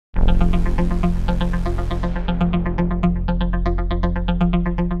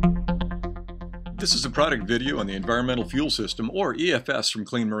This is a product video on the Environmental Fuel System, or EFS, from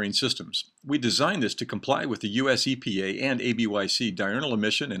Clean Marine Systems. We designed this to comply with the US EPA and ABYC diurnal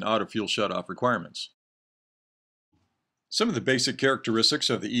emission and auto fuel shutoff requirements. Some of the basic characteristics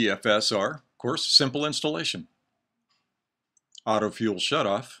of the EFS are, of course, simple installation, auto fuel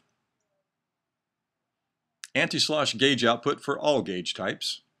shutoff, anti-slosh gauge output for all gauge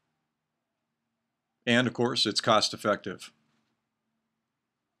types, and of course, it's cost effective.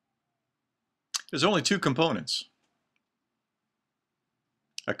 There's only two components,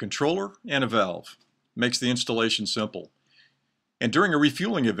 a controller and a valve. Makes the installation simple. And during a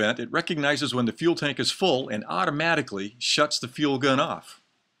refueling event, it recognizes when the fuel tank is full and automatically shuts the fuel gun off.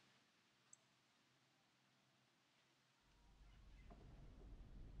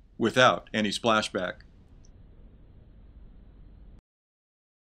 Without any splashback.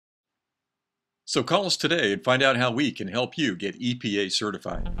 So call us today and find out how we can help you get EPA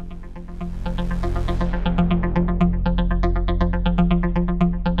certified.